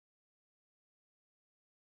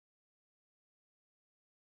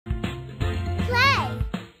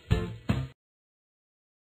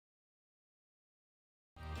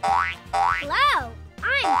Hello,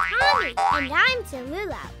 I'm Tommy. And I'm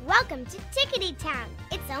Tallulah. Welcome to Tickety-Toc.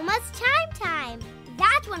 It's almost chime time.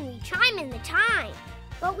 That's when we chime in the time.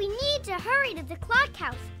 But we need to hurry to the clock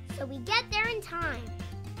house so we get there in time.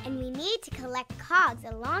 And we need to collect cogs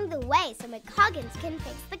along the way so McCoggins can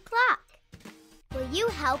fix the clock. Will you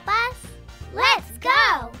help us? Let's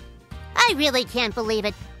go! I really can't believe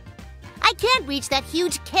it. I can't reach that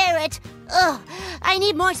huge carrot. Ugh, I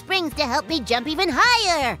need more springs to help me jump even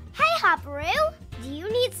higher. Hey, Hopperoo! Do you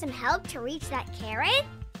need some help to reach that carrot?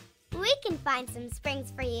 We can find some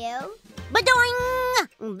springs for you.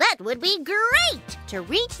 Ba-doing! That would be great! To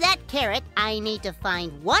reach that carrot, I need to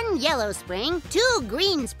find 1 yellow spring, 2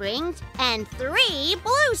 green springs, and 3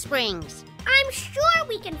 blue springs. I'm sure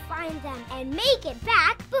we can find them and make it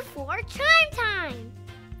back before chime time.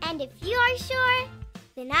 And if you're sure,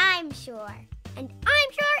 then I'm sure. And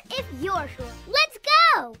I'm sure if you're sure. Let's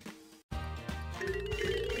go!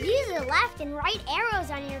 Use the left and right arrows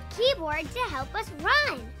on your keyboard to help us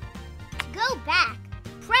run. To go back,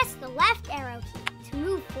 press the left arrow key. To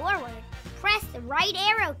move forward, press the right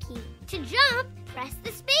arrow key. To jump, press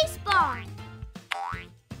the space bar.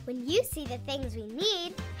 When you see the things we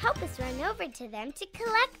need, help us run over to them to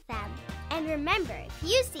collect them. And remember, if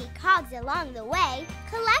you see cogs along the way,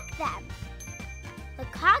 collect them.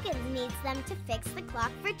 McCoggins needs them to fix the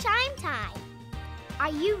clock for chime time. Are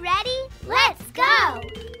you ready? Let's go!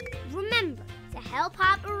 Remember, to help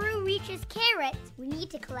Hopperoo reach his carrots, we need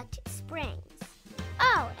to collect springs.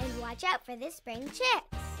 Oh, and watch out for the spring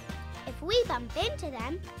chicks. If we bump into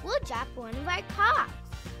them, we'll drop one of our cogs.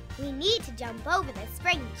 We need to jump over the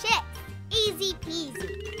spring chicks. Easy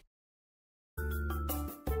peasy.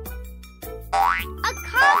 A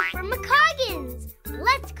cog for McCoggins!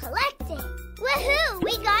 Let's collect it. Woohoo!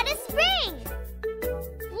 We got a spring!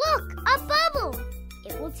 Look, a bubble.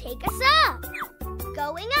 It will take us up.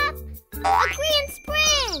 Going up. A green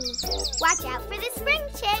spring. Watch out for the spring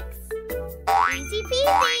chicks. Easy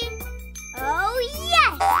peasy. Oh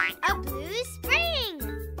yes! A blue spring.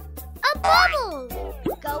 A bubble.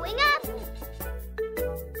 Going up.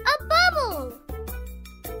 A bubble.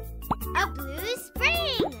 A blue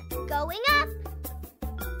spring. Going up.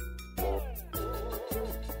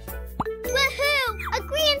 Woohoo! A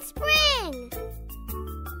green spring.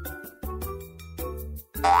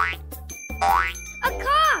 A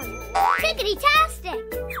cog! Tickety-tastic!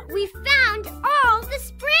 We found all the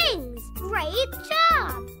springs! Great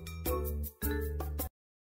job!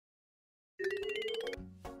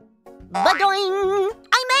 Ba-doing!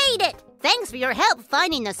 I made it! Thanks for your help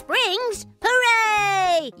finding the springs.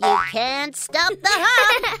 Hooray! You can't stop the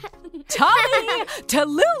hop! Tommy!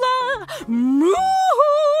 Tallulah! Moo!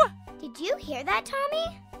 Did you hear that,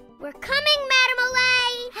 Tommy? We're coming, Madame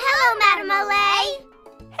Olay! Hello, Madame Olay!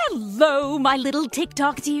 Hello, my little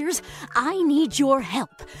Tick-Toc dears. I need your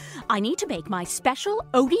help. I need to make my special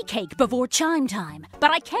oaty cake before chime time, but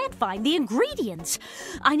I can't find the ingredients.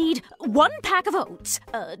 I need 1 pack of oats,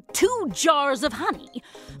 2 jars of honey,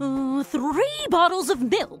 3 bottles of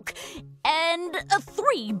milk, and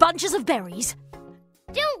 3 bunches of berries.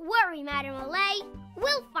 Don't worry, Madame Olay.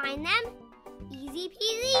 We'll find them. Easy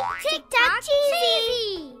peasy, tick-tock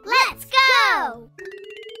cheesy! Let's go!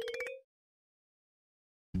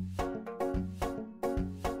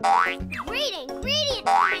 Great ingredient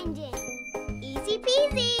finding! Easy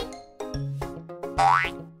peasy!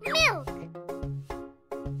 Milk!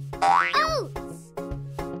 Oats!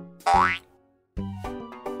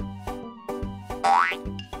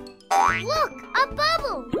 Look, a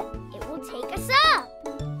bubble! It will take us up!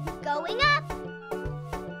 Going up!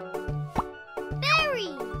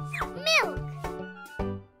 Berries! Milk!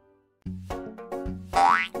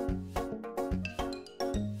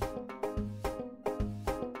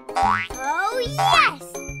 Oh, yes!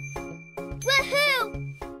 Woohoo!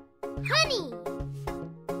 Honey!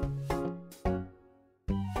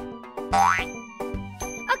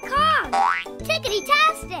 A cog!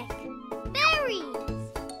 Tickety-tastic! Berries!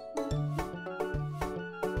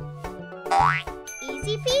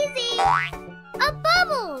 Easy peasy! A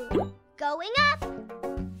bubble! Going up!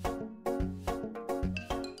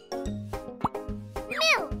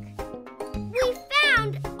 Milk! We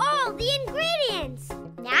found all the ingredients!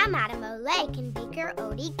 Now Madame Olay can bake her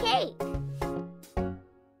oaty cake.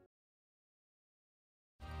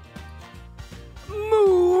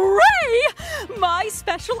 Hooray! My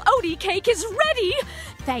special oaty cake is ready!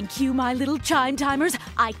 Thank you, my little chime timers.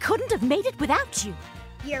 I couldn't have made it without you.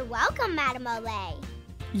 You're welcome, Madame Olay.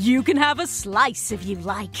 You can have a slice if you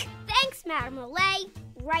like. Thanks, Madame Olay.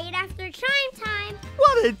 Right after chime time.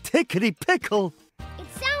 What a tickety-pickle! It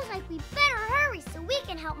sounds like we better hurry so we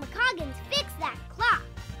can help McCoggins fix that clock.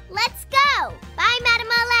 Let's go! Bye,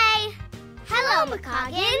 Madame Ole! Hello,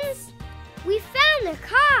 McCoggins! We found the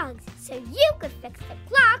cogs, so you could fix the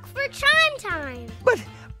clock for chime time.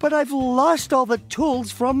 But I've lost all the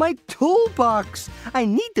tools from my toolbox. I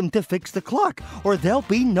need them to fix the clock, or there'll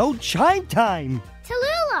be no chime time.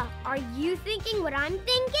 Tallulah, are you thinking what I'm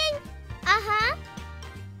thinking? Uh-huh.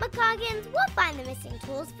 McCoggins, we'll find the missing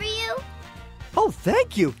tools for you. Oh,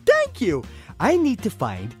 thank you. I need to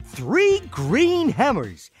find 3 green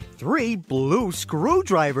hammers, 3 blue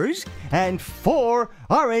screwdrivers, and 4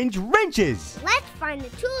 orange wrenches. Let's find the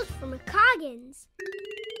tools for McCoggins.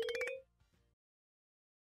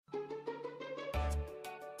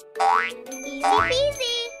 Easy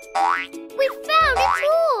peasy. We found a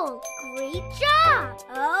tool. Great job.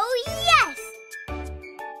 Oh, yes.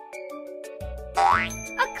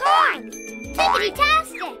 A cog.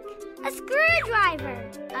 Tickety-tastic. A screwdriver.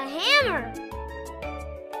 A hammer.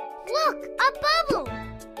 Look, a bubble.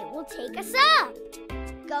 It will take us up.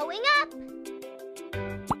 Going up.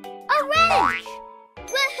 A wrench.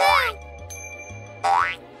 Woohoo!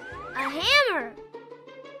 A hammer.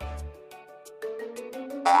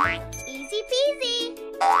 Easy peasy.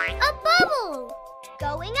 A bubble.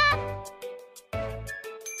 Going up.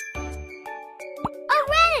 A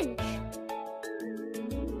wrench.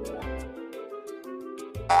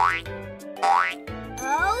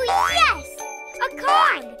 Oh, yes! A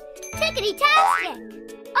cog. Tickety-tastic.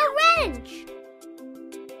 A wrench.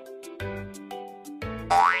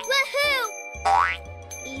 Woohoo!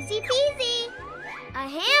 Easy peasy. A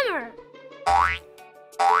hammer.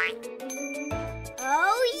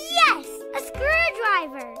 Oh, yes! A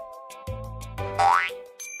screwdriver.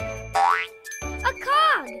 A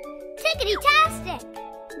cog. Tickety-tastic.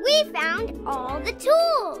 We found all the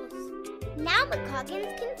tools. Now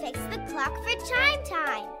McCoggins can fix the clock for chime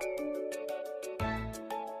time.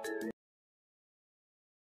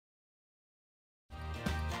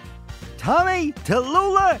 Tommy,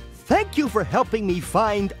 Tallulah, thank you for helping me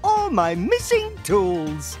find all my missing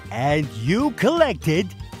tools. And you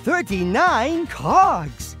collected 39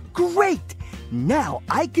 cogs. Great! Now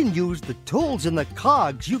I can use the tools and the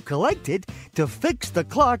cogs you collected to fix the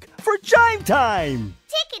clock for chime time.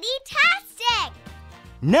 Tickety-tastic!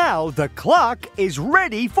 Now the clock is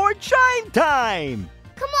ready for chime time.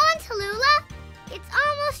 Come on, Tallulah. It's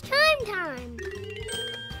almost chime time.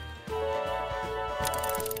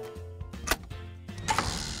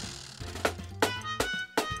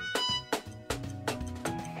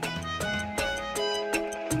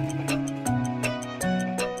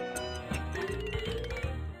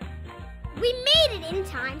 We made it in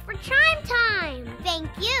time for chime time. Thank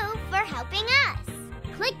you for helping us.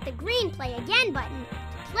 Click the green play again button to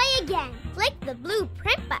play again. Click the blue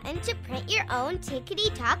print button to print your own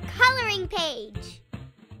Tickety-Toc coloring page.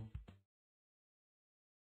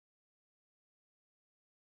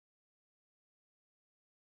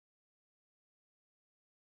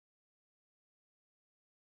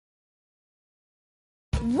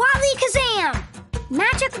 Wally Kazam!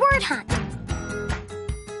 Magic word hunt.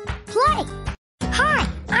 Play. Hi,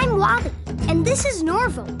 I'm Wally, and this is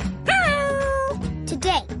Norval. Hello!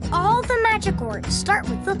 Today, all the magic words start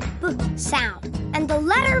with the B sound and the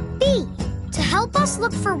letter B. To help us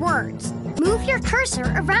look for words, move your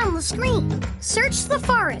cursor around the screen. Search the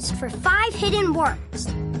forest for 5 hidden words.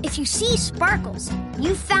 If you see sparkles,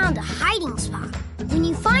 you've found a hiding spot. When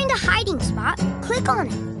you find a hiding spot, click on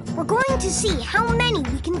it. We're going to see how many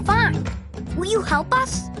we can find. Will you help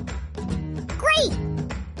us? Great!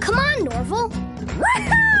 Come on, Norval.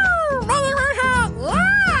 Woohoo!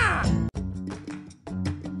 Yeah!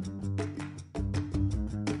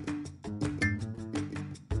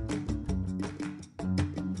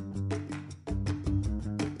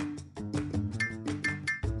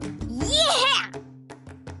 Yeah!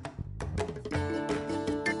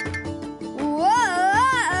 Whoa!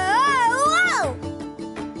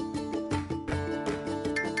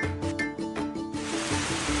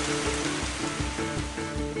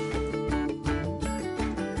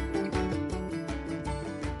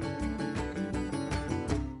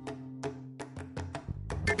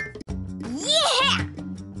 Yeah!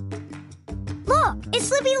 Look, it's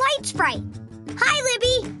Libby Light Sprite. Hi,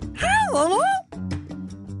 Libby. Hi, Lily.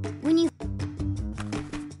 When you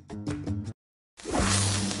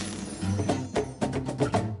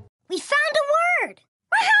We found a word.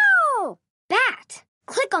 Woohoo! Bat.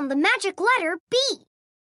 Click on the magic letter B.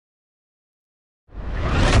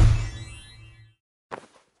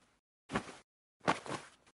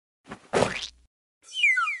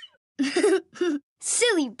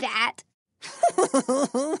 Silly bat.